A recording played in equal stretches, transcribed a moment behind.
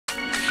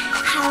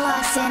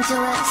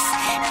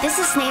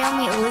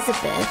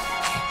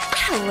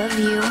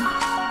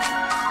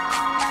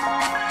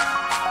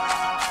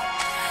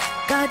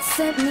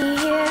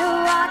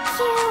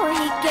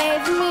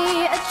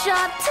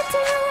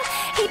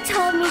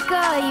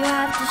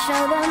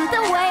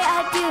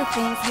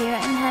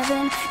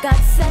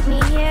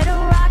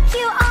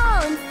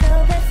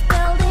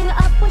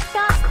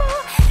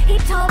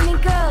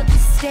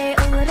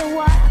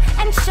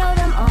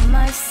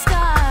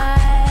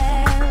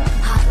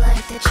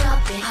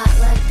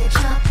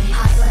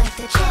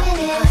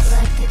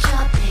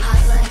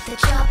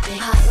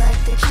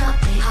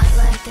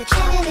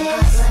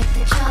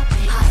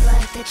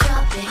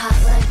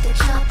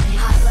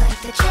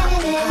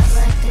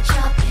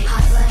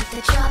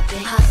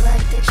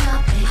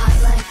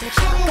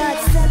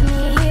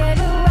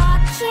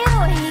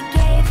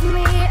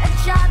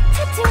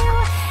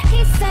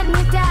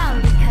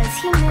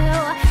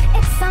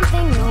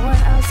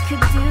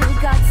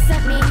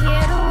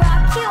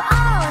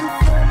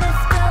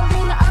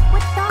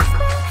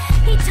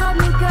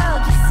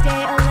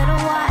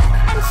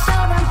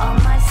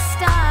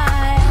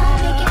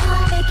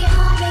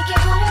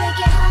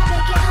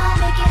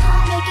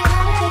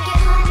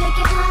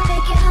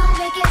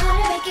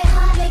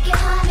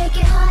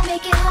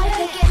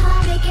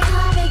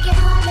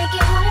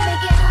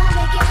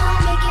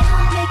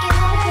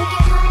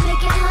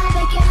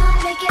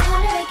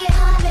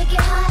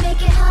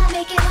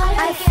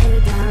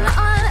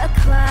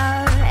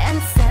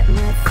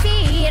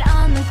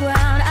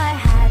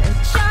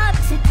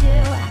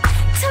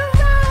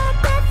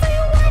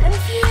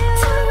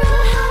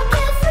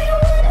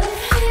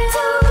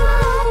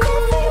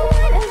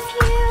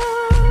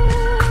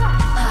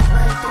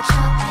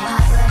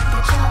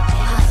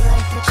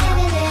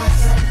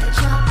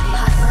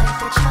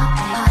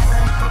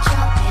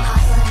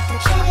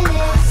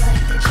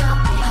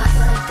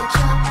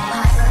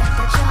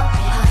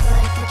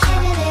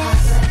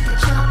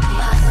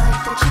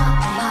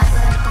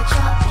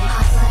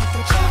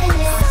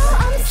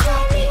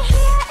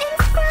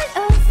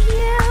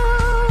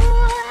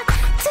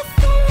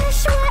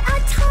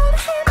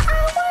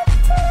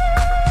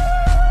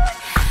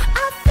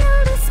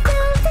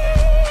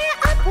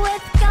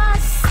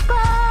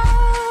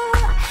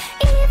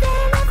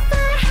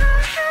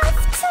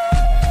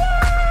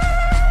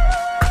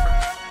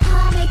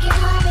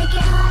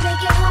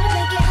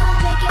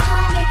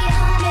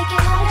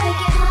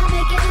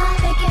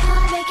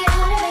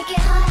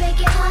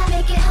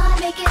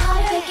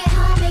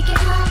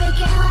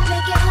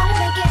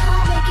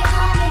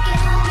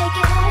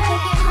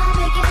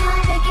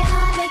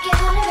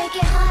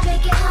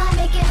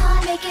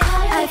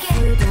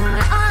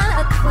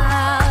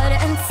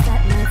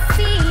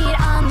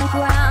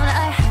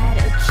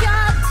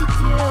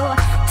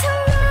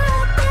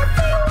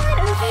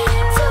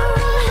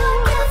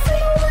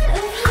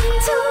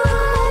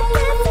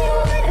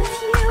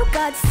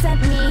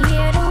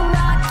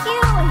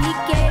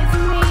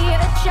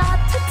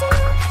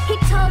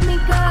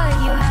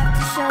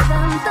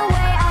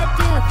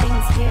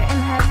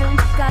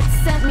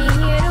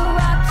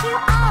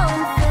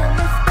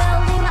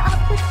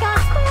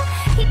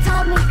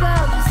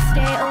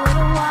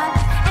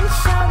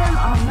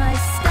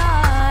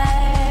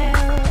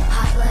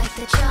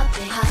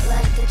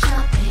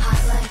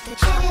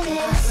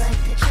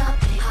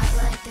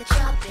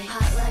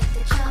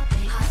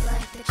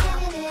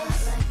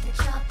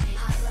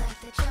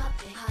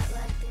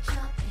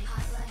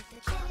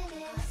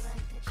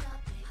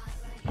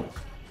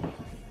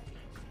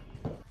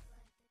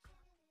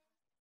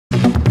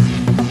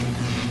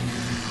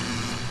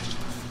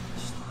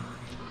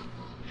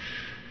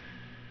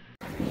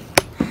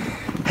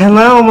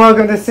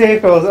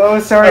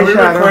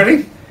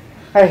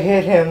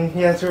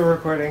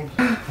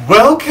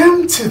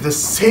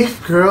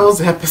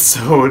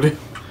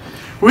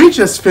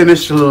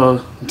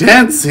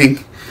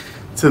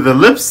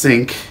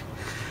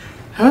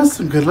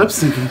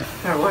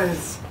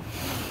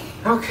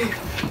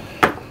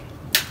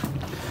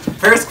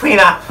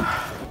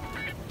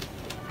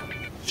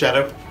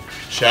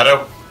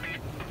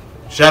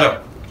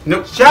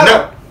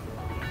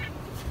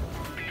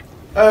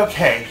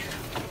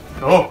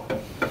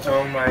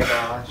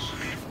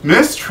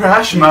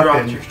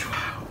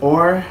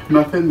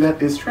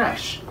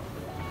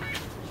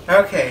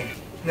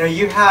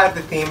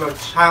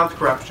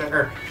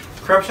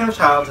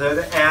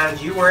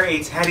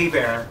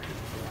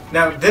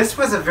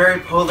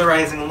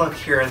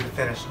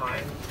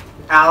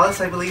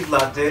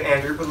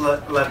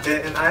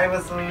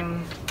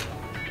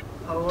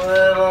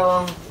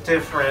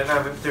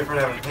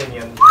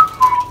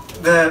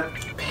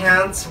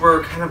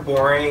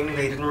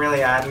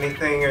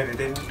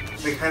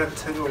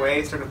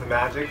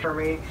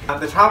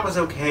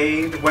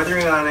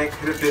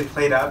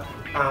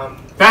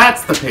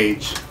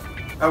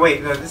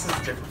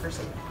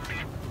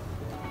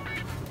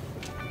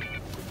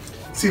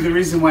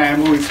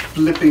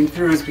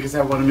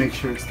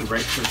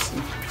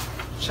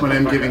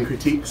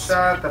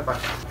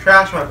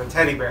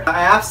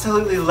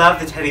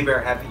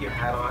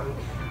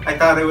I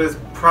thought it was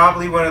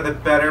probably one of the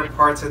better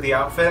parts of the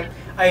outfit.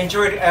 I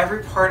enjoyed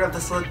every part of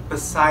this look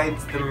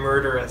besides the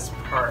murderous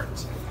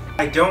part.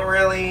 I don't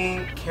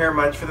really care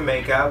much for the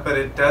makeup, but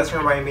it does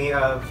remind me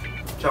of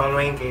John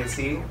Wayne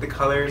Gacy. The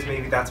colors,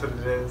 maybe that's what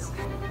it is.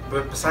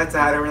 But besides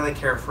that, I don't really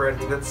care for it.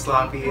 It's a bit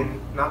sloppy and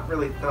not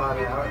really thought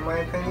out, in my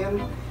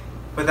opinion.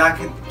 But that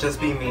could just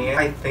be me.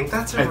 I think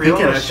that's a real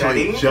machete. I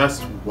think it actually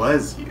just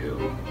was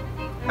you.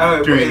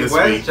 Oh, it was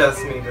week.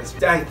 just me.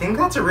 I think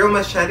that's a real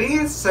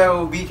machete,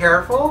 so be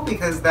careful,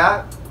 because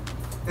that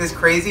is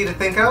crazy to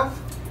think of.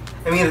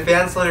 I mean, if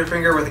Van slit her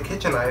finger with a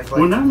kitchen knife. Like,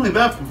 well, not only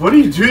that, but what are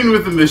you doing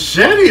with the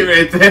machete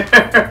right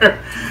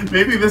there?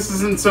 Maybe this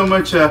isn't so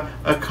much a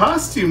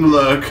costume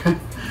look.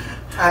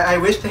 I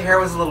wish the hair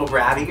was a little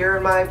rattier,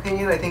 in my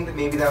opinion. I think that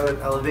maybe that would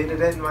have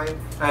elevated it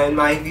in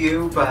my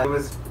view, but it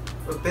was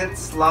a bit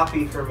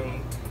sloppy for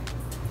me.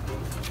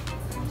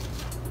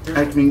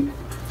 Acne.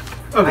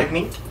 Okay.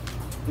 Acne?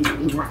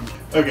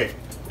 Okay.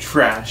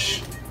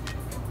 Trash.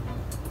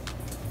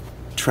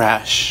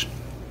 Trash.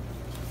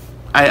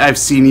 I've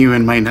seen you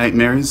in my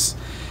nightmares,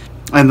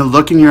 and the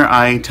look in your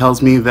eye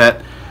tells me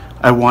that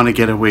I want to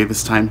get away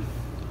this time.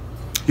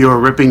 You are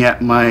ripping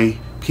at my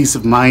peace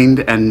of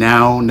mind, and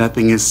now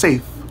nothing is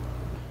safe.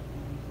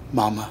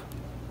 Mama.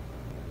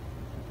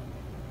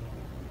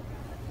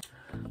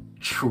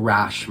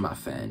 Trash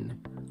muffin.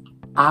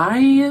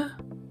 I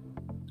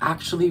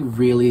actually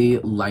really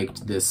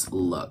liked this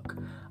look.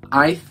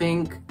 I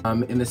think,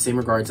 in the same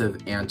regards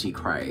of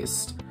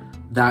Antichrist,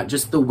 that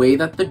just the way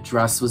that the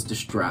dress was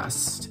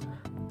distressed,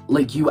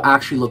 like, you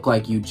actually look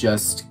like you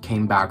just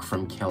came back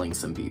from killing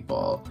some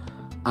people.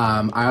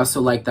 I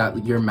also like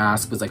that your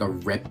mask was like a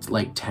ripped,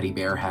 like, teddy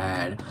bear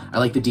head. I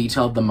like the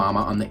detail of the mama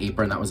on the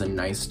apron. That was a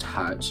nice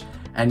touch.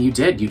 And you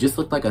just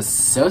looked like a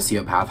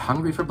sociopath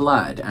hungry for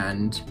blood,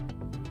 and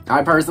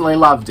I personally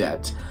loved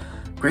it.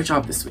 Great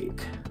job this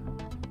week.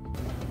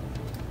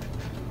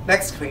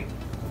 Next queen.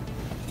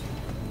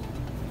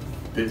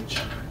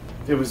 Bitch.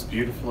 It was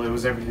beautiful. It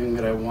was everything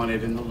that I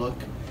wanted in the look.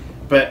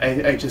 But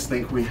I just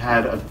think we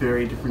had a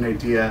very different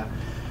idea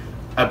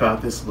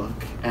about this look,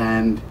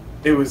 and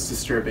it was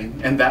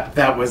disturbing, and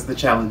that was the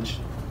challenge.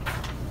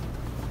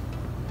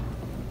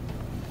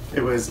 It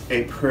was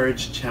a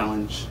purge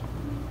challenge.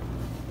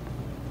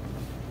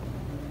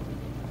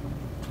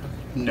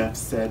 Enough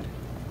said.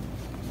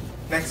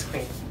 Next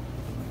queen.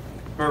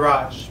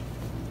 Mirage.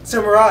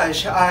 So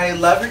Mirage, I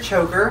love your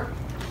choker,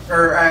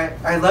 or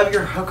I love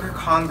your hooker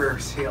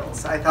Converse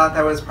heels. I thought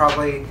that was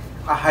probably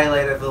a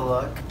highlight of the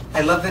look. I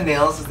love the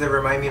nails as they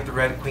remind me of the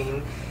Red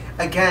Queen.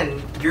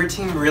 Again, your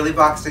team really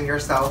boxed in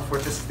yourself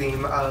with this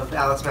theme of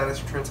Alice Madness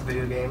Returns to the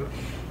Video Game,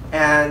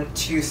 and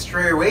to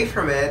stray away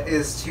from it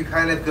is to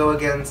kind of go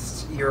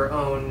against your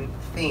own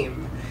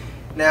theme.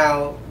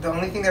 Now, the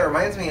only thing that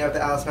reminds me of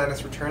the Alice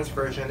Madness Returns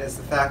version is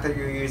the fact that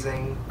you're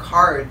using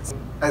cards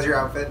as your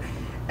outfit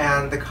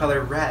and the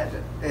color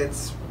red.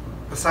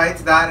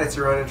 Besides that, it's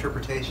your own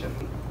interpretation.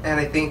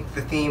 And I think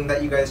the theme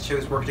that you guys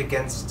chose worked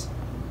against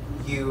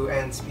you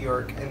and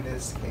Spjork in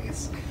this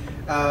case.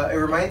 It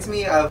reminds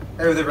me of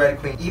the Red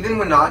Queen. Even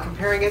when not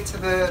comparing it to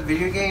the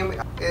video game,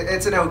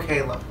 it's an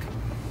okay look.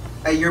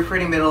 You're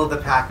pretty middle of the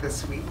pack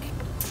this week,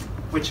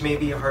 which may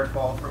be a hard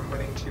fall from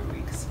winning 2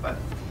 weeks, but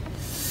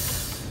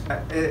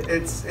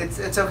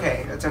it's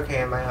okay. It's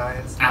okay in my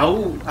eyes.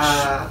 Ouch!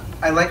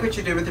 I like what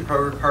you did with the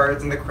poker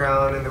cards and the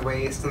crown and the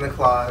waist and the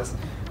claws,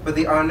 but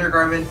the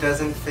undergarment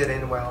doesn't fit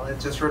in well. It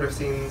just sort of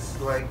seems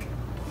like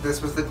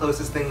this was the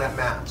closest thing that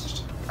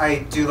matched. I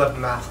do love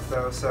the mask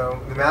though, so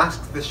the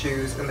mask, the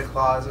shoes, and the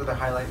claws are the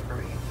highlight for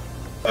me.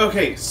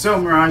 Okay, so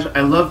Mirage,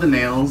 I love the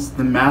nails.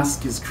 The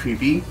mask is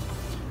creepy,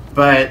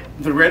 but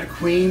the Red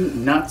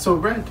Queen, not so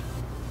red.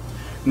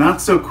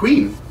 Not so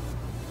queen.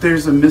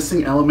 There's a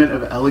missing element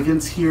of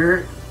elegance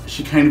here.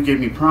 She kind of gave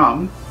me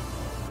prom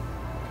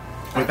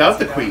without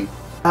the queen.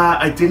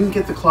 I didn't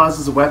get the claws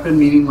as a weapon,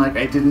 meaning like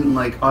I didn't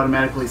like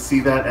automatically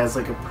see that as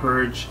like a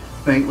purge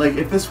thing. Like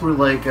if this were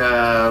like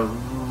a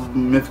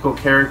mythical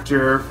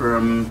character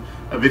from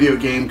a video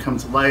game come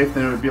to life,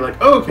 then it would be like,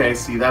 oh, okay, I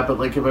see that. But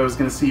like if I was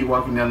gonna see you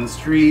walking down the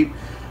street,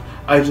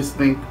 I just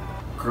think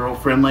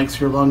girlfriend likes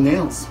her long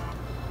nails.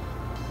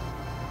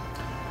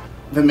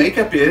 The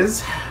makeup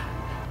is.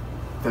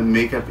 The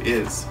makeup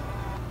is.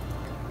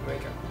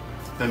 Makeup.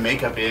 The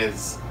makeup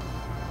is.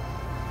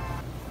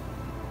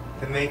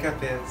 The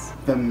makeup is.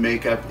 The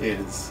makeup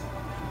is.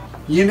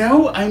 You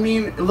know, I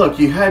mean, look,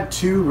 you had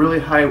 2 really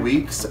high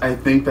weeks. I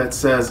think that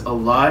says a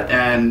lot,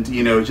 and,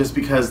 you know, just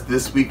because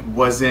this week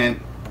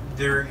wasn't...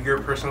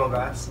 Your personal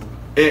best?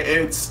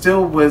 It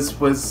still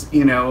was,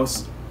 you know,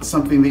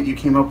 something that you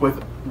came up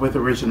with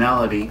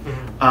originality.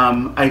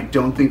 Mm-hmm. I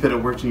don't think that it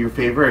worked in your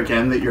favor,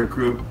 again, that your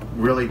group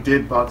really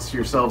did box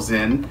yourselves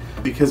in,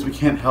 because we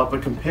can't help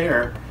but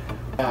compare.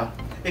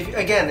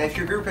 If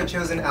your group had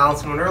chosen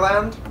Alice in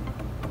Wonderland,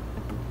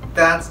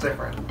 that's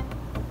different.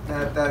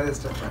 That is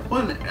different.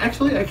 Well,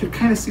 actually, I could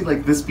kind of see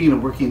like this being a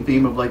working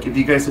theme of like if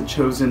you guys had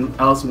chosen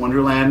Alice in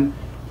Wonderland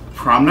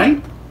prom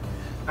night.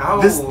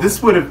 Oh.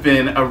 This would have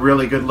been a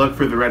really good look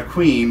for the Red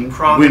Queen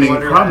winning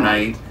prom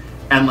night,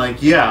 And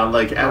like, yeah,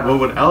 like what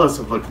would Ellis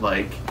have looked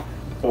like?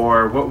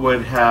 Or what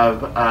would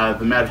have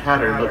the Mad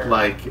Hatter look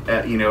like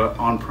at, you know,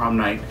 on prom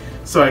night?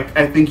 So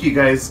I think you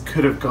guys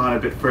could have gone a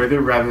bit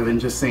further rather than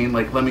just saying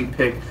like, let me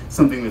pick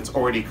something that's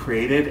already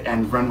created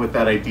and run with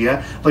that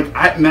idea. Like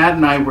Matt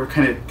and I were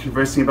kind of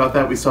conversing about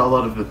that. We saw a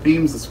lot of the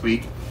themes this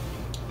week,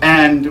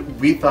 and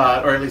we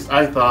thought, or at least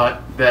I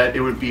thought, that it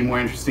would be more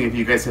interesting if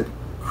you guys had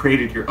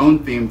created your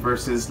own theme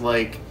versus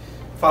like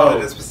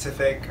followed a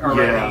specific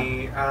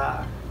already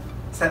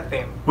set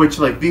theme. Which,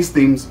 like, these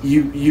themes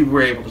you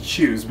were able to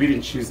choose. We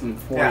didn't choose them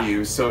for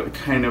you, so it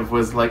kind of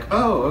was like,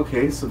 oh,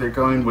 okay, so they're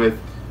going with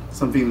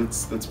something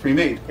that's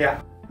pre-made.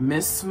 Yeah.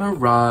 Miss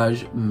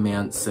Mirage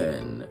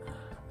Manson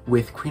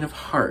with Queen of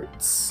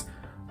Hearts.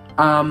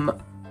 I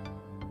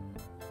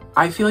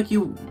feel like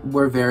you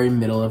were very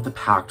middle of the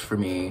pack for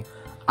me.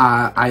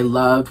 I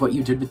loved what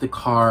you did with the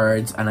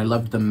cards, and I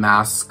loved the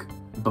mask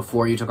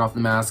before you took off the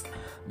mask.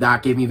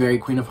 That gave me very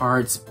Queen of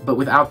Hearts, but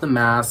without the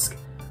mask,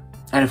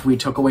 and if we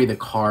took away the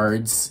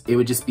cards, it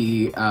would just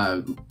be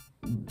a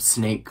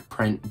snake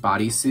print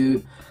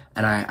bodysuit,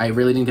 and I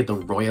really didn't get the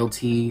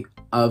royalty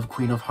of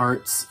Queen of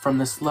Hearts from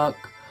this look,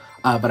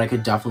 but I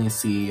could definitely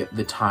see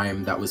the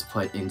time that was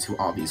put into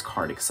all these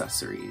card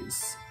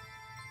accessories.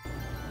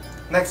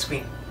 Next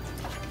queen,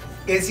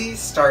 Izzy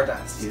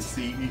Stardust.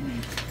 Izzy.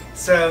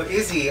 So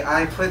Izzy,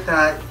 I put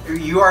that,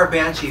 you are a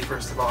Banshee,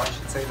 first of all, I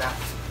should say that.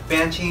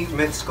 Banshee,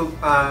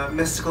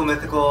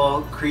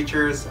 mythical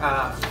creatures,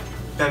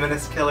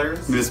 feminist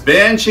killers. Miss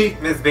Banshee.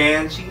 Miss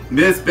Banshee.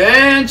 Miss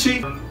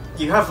Banshee.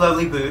 You have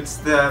lovely boots.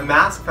 The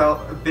mask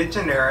felt a bit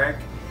generic,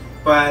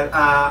 but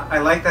I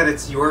like that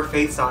it's your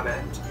face on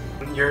it.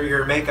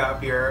 Your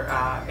makeup, your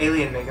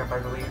alien makeup, I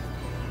believe.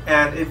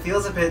 And it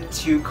feels a bit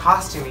too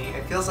costumey.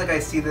 It feels like I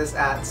see this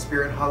at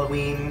Spirit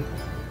Halloween,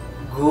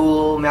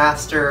 Ghoul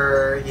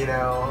Master, you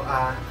know,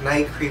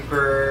 Night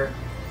Creeper,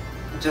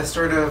 just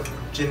sort of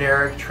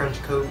generic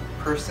trench coat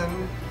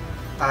person.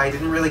 I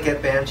didn't really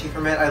get Banshee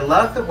from it. I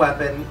love the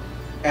weapon,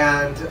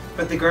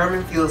 but the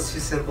garment feels too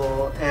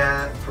simple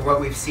and for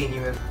what we've seen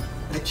you in.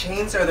 The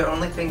chains are the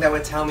only thing that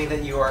would tell me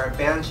that you are a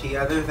Banshee.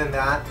 Other than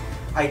that,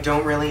 I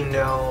don't really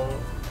know.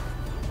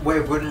 I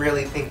wouldn't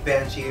really think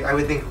Banshee. I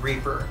would think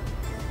Reaper,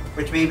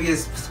 which maybe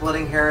is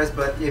splitting hairs,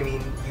 but I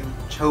mean, you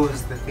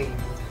chose the theme.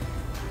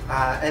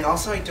 And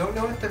also, I don't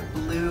know what the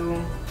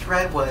blue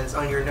thread was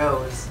on your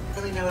nose. I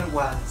don't really know what it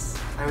was.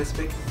 I was a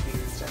bit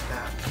confused at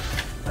that.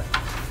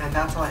 And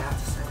that's all I have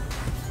to say.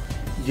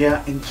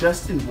 Yeah, and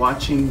just in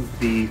watching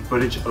the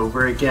footage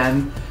over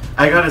again,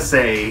 I gotta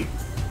say,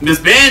 Miss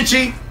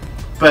Banshee!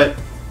 But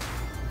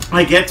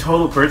I get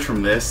total purge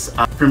from this.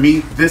 For me,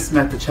 this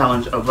met the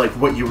challenge of like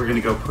what you were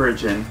gonna go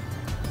purge in.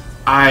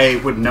 I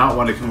would not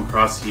want to come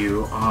across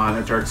you on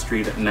a dark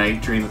street at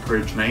night during the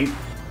purge night.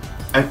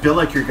 I feel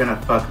like you're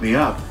gonna fuck me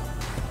up.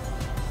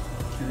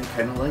 And I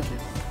kinda like it.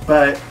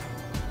 But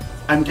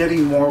I'm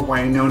getting more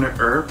Winona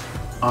Earp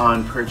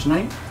on purge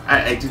night.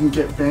 I didn't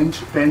get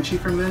Banshee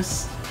from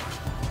this.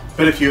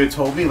 But if you had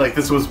told me like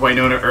this was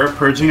Winona Earp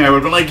purging, I would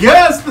have been like,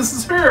 yes, this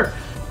is her!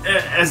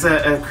 As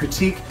a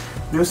critique,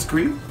 no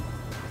Scream.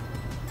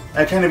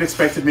 I kind of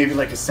expected maybe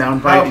like a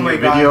soundbite in your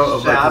video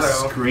of like a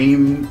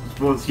Scream.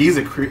 Well, he's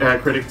a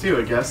critic too,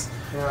 I guess.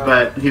 Yeah.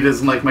 But he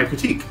doesn't like my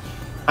critique.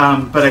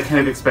 But I kind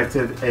of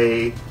expected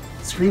a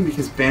Scream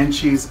because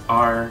Banshees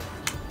are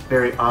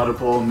very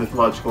audible,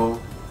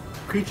 mythological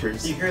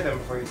creatures. You hear them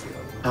before you see them.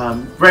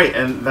 Right,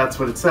 and that's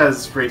what it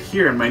says right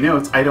here in my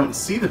notes. I don't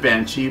see the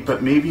Banshee,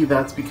 but maybe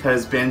that's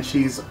because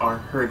Banshees are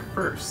heard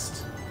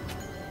first.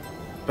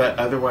 But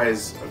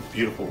otherwise,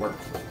 beautiful work.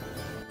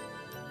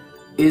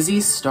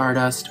 Izzy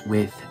Stardust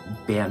with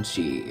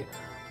Banshee.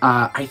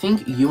 I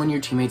think you and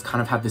your teammates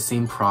kind of have the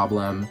same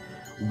problem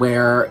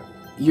where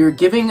you're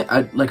giving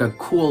a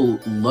cool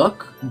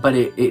look, but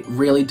it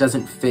really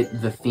doesn't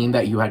fit the theme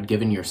that you had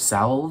given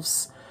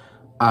yourselves.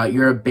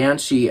 You're a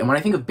Banshee, and when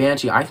I think of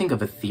Banshee, I think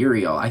of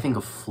ethereal, I think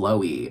of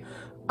flowy,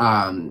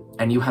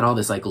 and you had all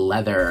this like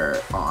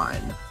leather on.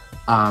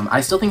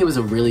 I still think it was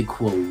a really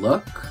cool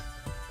look.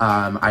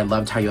 I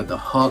loved how you had the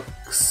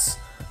hooks.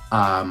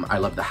 I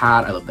love the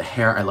hat, I love the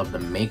hair, I love the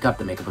makeup.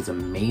 The makeup was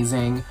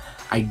amazing.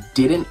 I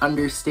didn't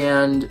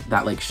understand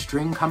that like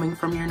string coming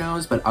from your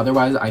nose, but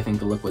otherwise I think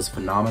the look was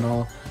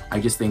phenomenal. I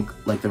just think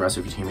like the rest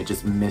of your team, it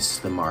just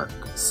missed the mark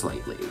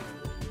slightly.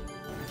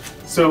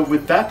 So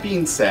with that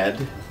being said,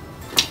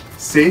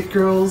 Safe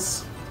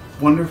Girls,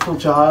 wonderful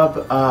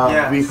job.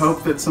 Yes. We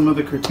hope that some of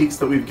the critiques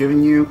that we've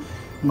given you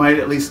might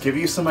at least give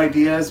you some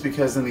ideas,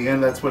 because in the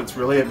end that's what it's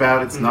really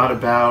about. It's not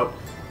about,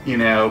 you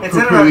know,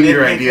 poo-pooing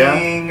your idea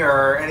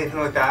or anything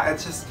like that.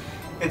 It's just,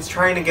 it's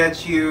trying to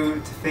get you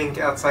to think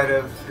outside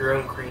of your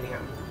own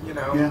cranium, you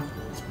know? Yeah.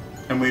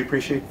 And we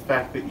appreciate the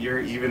fact that you're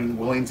even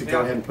willing to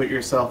go ahead and put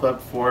yourself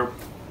up for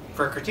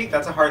critique.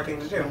 That's a hard thing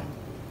to do.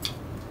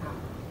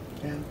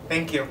 Yeah.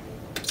 Thank you.